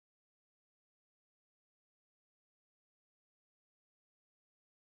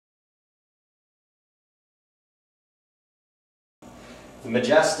The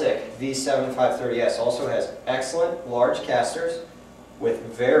Majestic V7530S also has excellent large casters with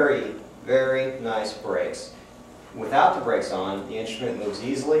very, very nice brakes. Without the brakes on, the instrument moves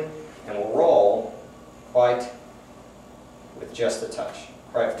easily and will roll quite well with just a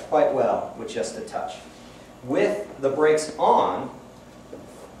touch. With the brakes on,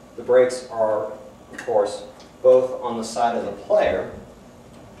 the brakes are, of course, both on the side of the player.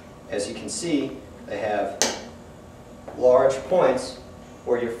 As you can see, they have large points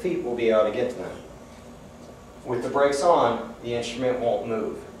where your feet will be able to get to them. With the brakes on, the instrument won't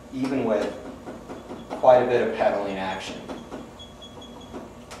move, even with quite a bit of pedaling action.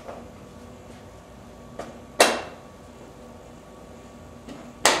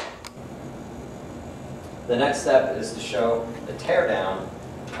 The next step is to show the teardown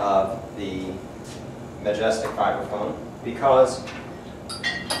of the Majestic vibraphone, because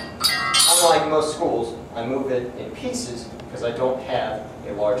unlike most schools, I move it in pieces because I don't have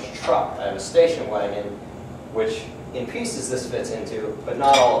a large truck. I have a station wagon, which in pieces this fits into, but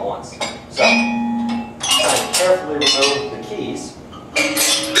not all at once. So, try to carefully remove the keys.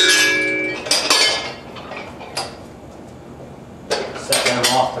 Set them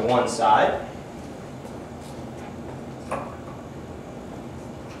off to one side.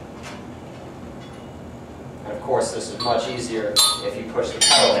 And of course, this is much easier if you push the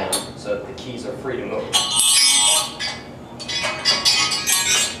pedal down so that the keys are free to move.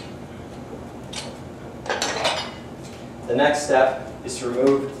 The next step is to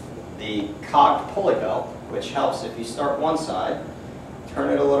remove the cogged pulley belt, which helps if you start one side, turn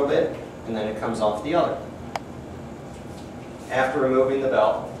it a little bit, and then it comes off the other. After removing the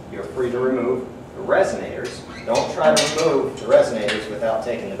belt, you're free to remove the resonators. Don't try to remove the resonators without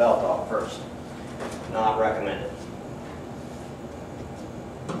taking the belt off first. Not recommended.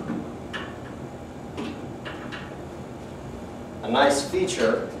 A nice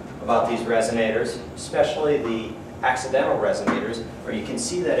feature about these resonators, especially the accidental resonators, where you can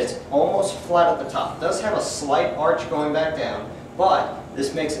see that it's almost flat at the top. It does have a slight arch going back down, but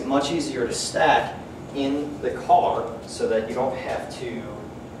this makes it much easier to stack in the car so that you don't have to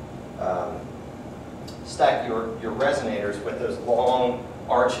stack your resonators with those long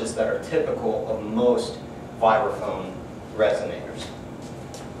arches that are typical of most vibraphone resonators.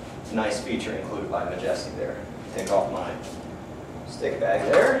 Nice feature included by Majestic there. Take off my stick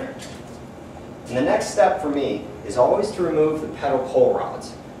bag there. And the next step for me is always to remove the pedal pull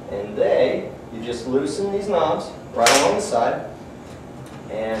rods. And you just loosen these knobs right along the side.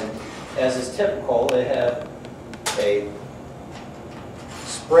 And as is typical, they have a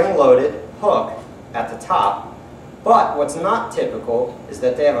spring-loaded hook at the top. But what's not typical is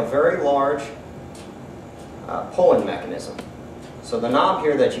that they have a very large pulling mechanism. So the knob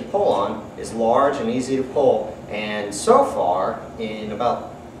here that you pull on is large and easy to pull. And so far, in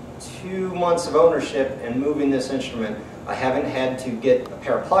about 2 months of ownership and moving this instrument, I haven't had to get a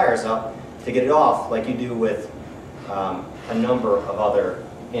pair of pliers up to get it off like you do with a number of other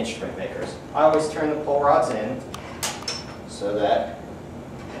instrument makers. I always turn the pull rods in so that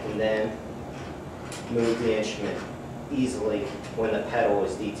I can then move the instrument easily when the pedal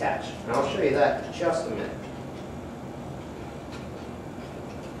is detached. And I'll show you that in just a minute.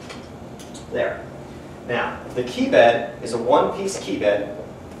 There. Now, the key bed is a one-piece key bed.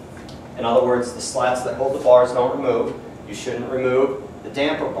 In other words, the slats that hold the bars don't remove. You shouldn't remove the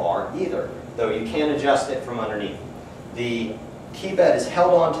damper bar either, though you can adjust it from underneath. The key bed is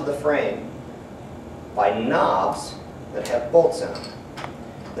held onto the frame by knobs that have bolts in them.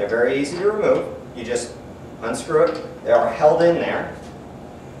 They're very easy to remove. You just unscrew it. They are held in there,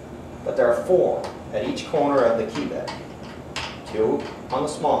 but there are 4 at each corner of the key bed. 2 on the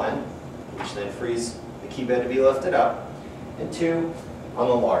small end, which then frees the key bed to be lifted up, and 2 on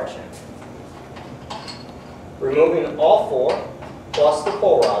the large end. Removing all 4, plus the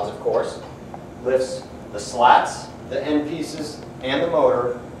pull rods, of course, lifts the slats, the end pieces, and the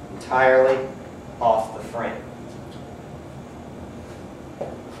motor entirely off the frame.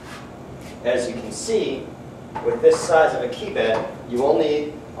 As you can see, with this size of a key bed, you will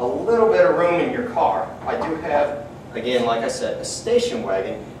need a little bit of room in your car. I do have, again, like I said, a station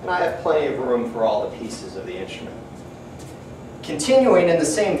wagon, and I have plenty of room for all the pieces of the instrument. Continuing in the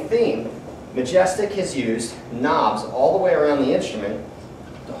same theme, Majestic has used knobs all the way around the instrument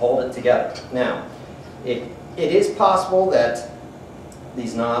to hold it together. Now, it is possible that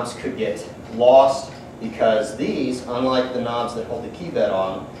these knobs could get lost because these, unlike the knobs that hold the key bed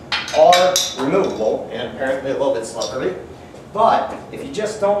on, are removable and apparently a little bit slippery. But if you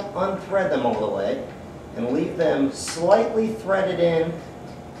just don't unthread them all the way and leave them slightly threaded in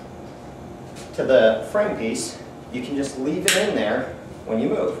to the frame piece, you can just leave it in there when you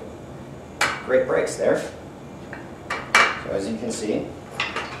move. Great brakes there. So as you can see,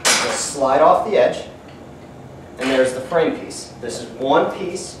 just slide off the edge, and there's the frame piece. This is one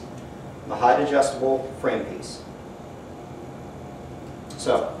piece, the height adjustable frame piece.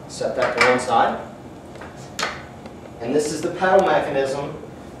 So set that to one side. And this is the pedal mechanism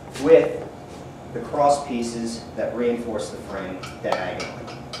with the cross pieces that reinforce the frame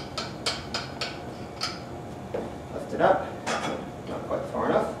diagonally. Lift it up, not quite far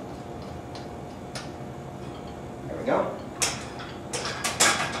enough. There we go.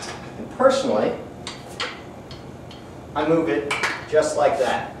 And personally, I move it just like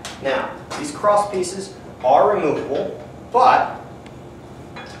that. Now, these cross pieces are removable, but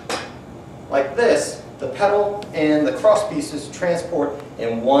like this, the pedal and the cross pieces transport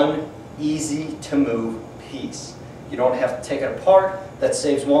in one easy to move piece. You don't have to take it apart. That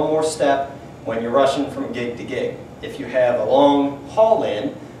saves one more step when you're rushing from gig to gig. If you have a long haul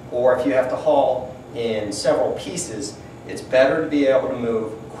in, or if you have to haul in several pieces, it's better to be able to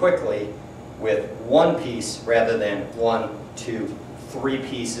move quickly with one piece rather than 1, 2, 3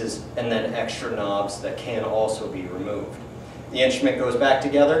 pieces and then extra knobs that can also be removed. The instrument goes back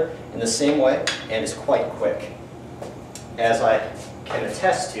together in the same way and is quite quick, as I can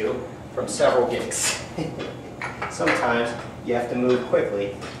attest to from several gigs. Sometimes you have to move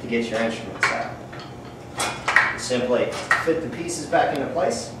quickly to get your instruments out. Simply fit the pieces back into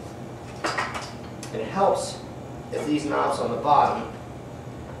place. It helps if these knobs on the bottom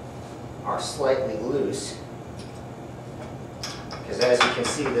are slightly loose, because as you can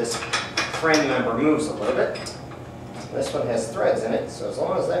see, this frame member moves a little bit. This one has threads in it, so as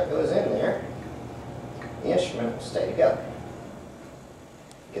long as that goes in there, the instrument will stay together.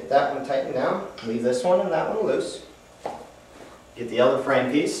 Get that one tightened down, leave this one and that one loose. Get the other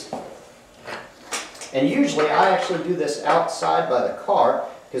frame piece. And usually I actually do this outside by the car,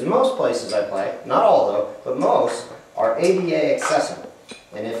 because most places I play, not all though, but most, are ADA accessible.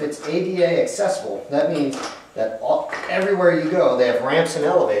 And if it's ADA accessible, that means that everywhere you go, they have ramps and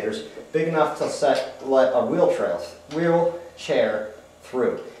elevators big enough to let a wheelchair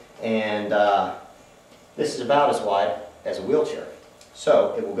through. And this is about as wide as a wheelchair.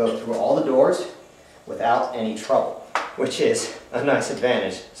 So it will go through all the doors without any trouble, which is a nice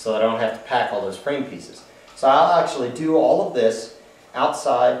advantage, so I don't have to pack all those frame pieces. So I'll actually do all of this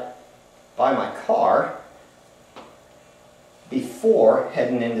outside by my car before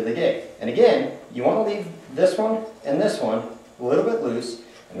heading into the gig. And again, you want to leave this one and this one a little bit loose,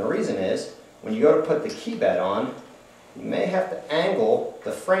 and the reason is when you go to put the key bed on, you may have to angle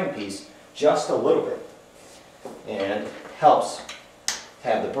the frame piece just a little bit, and it helps to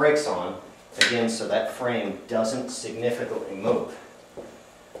have the brakes on again so that frame doesn't significantly move.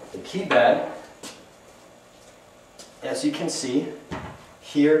 The key bed, as you can see,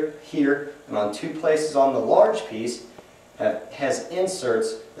 here, and on 2 places on the large piece, has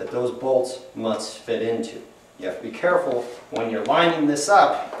inserts that those bolts must fit into. You have to be careful when you're lining this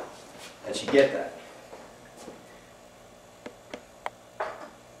up that you get that.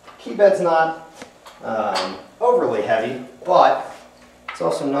 Key bed's not overly heavy, but it's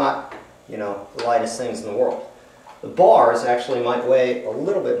also not, you know, the lightest things in the world. The bars actually might weigh a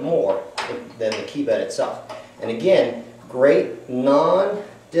little bit more than the key bed itself. And again, great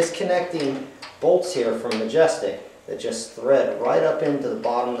non-disconnecting bolts here from Majestic that just thread right up into the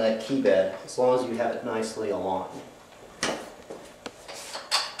bottom of that key bed, as long as you have it nicely aligned.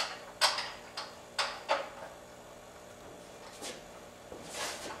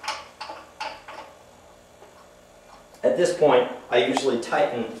 At this point, I usually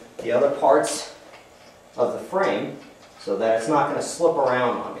tighten the other parts of the frame so that it's not going to slip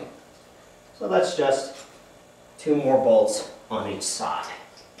around on me. So that's just 2 more bolts on each side.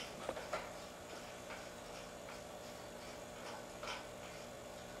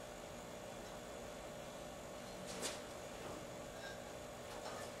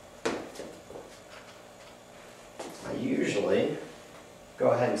 I usually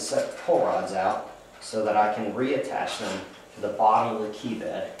go ahead and set the pull rods out so that I can reattach them to the bottom of the key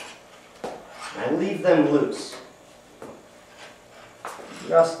bed. And I leave them loose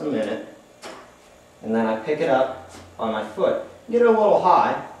just a minute, and then I pick it up on my foot. Get it a little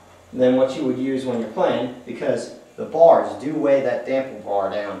high than what you would use when you're playing, because the bars do weigh that damper bar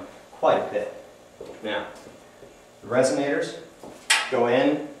down quite a bit. Now, the resonators go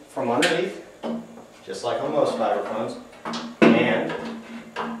in from underneath, just like on most vibraphones, and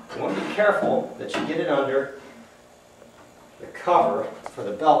you want to be careful that you get it under the cover for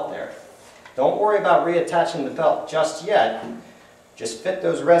the belt there. Don't worry about reattaching the belt just yet. Just fit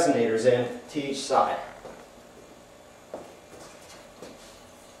those resonators in to each side.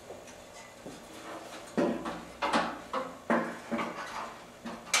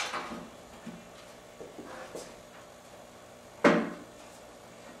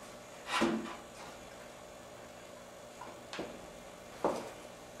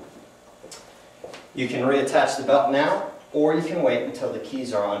 You can reattach the belt now, or you can wait until the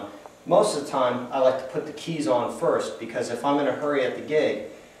keys are on. Most of the time, I like to put the keys on first, because if I'm in a hurry at the gig,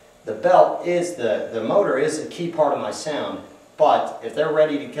 the belt is the motor is a key part of my sound. But if they're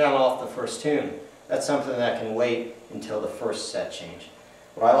ready to count off the first tune, that's something that can wait until the first set change.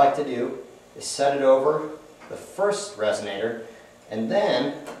 What I like to do is set it over the first resonator, and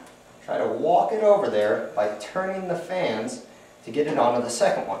then try to walk it over there by turning the fans to get it onto the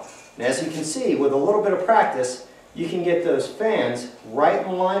second one. And as you can see, with a little bit of practice, you can get those fans right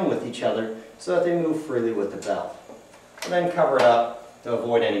in line with each other so that they move freely with the belt. And then cover it up to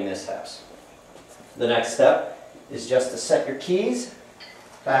avoid any mishaps. The next step is just to set your keys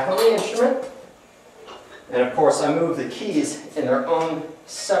back on the instrument. And of course, I move the keys in their own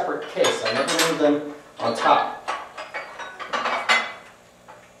separate case. I never move them on top.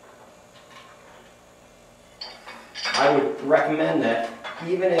 I would recommend that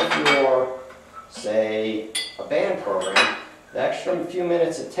even if you're, say, a band program, the extra few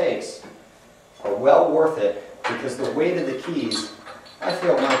minutes it takes are well worth it, because the weight of the keys, I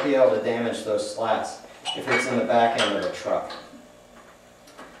feel, might be able to damage those slats if it's in the back end of the truck.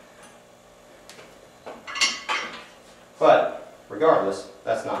 But regardless,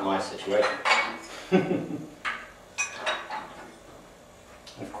 that's not my situation.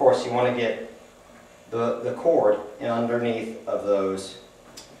 Of course, you want to get the cord underneath of those,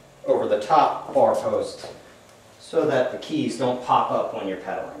 over the top bar posts, so that the keys don't pop up when you're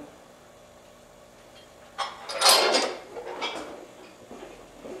pedaling.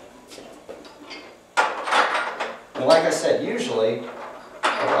 And like I said, usually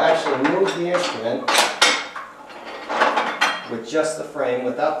I will actually move the instrument with just the frame,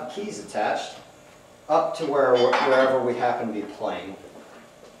 without the keys attached, up to wherever we happen to be playing,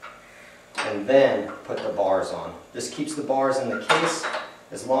 and then put the bars on. This keeps the bars in the case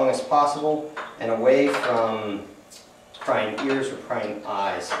as long as possible and away from prying ears or prying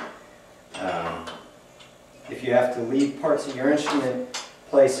eyes. If you have to leave parts of your instrument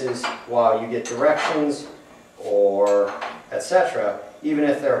places while you get directions or etc., even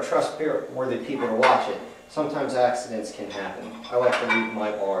if there are trustworthy people to watch it, sometimes accidents can happen. I like to leave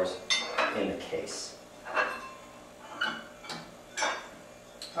my bars in the case.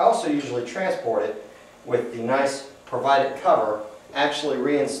 I also usually transport it with the nice provided cover actually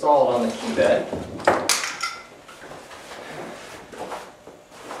reinstalled on the key bed.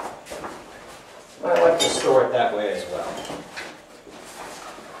 I like to store it that way as well.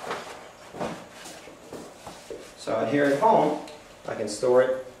 So here at home, I can store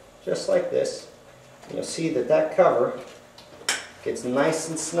it just like this. You'll see that that cover gets nice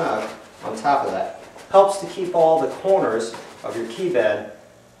and snug on top of that. Helps to keep all the corners of your key bed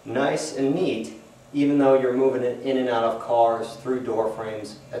nice and neat, even though you're moving it in and out of cars, through door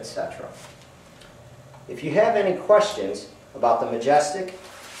frames, etc. If you have any questions about the Majestic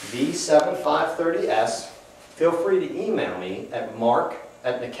V7530S, feel free to email me at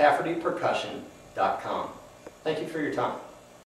mark@mcaffertypercussion.com. Thank you for your time.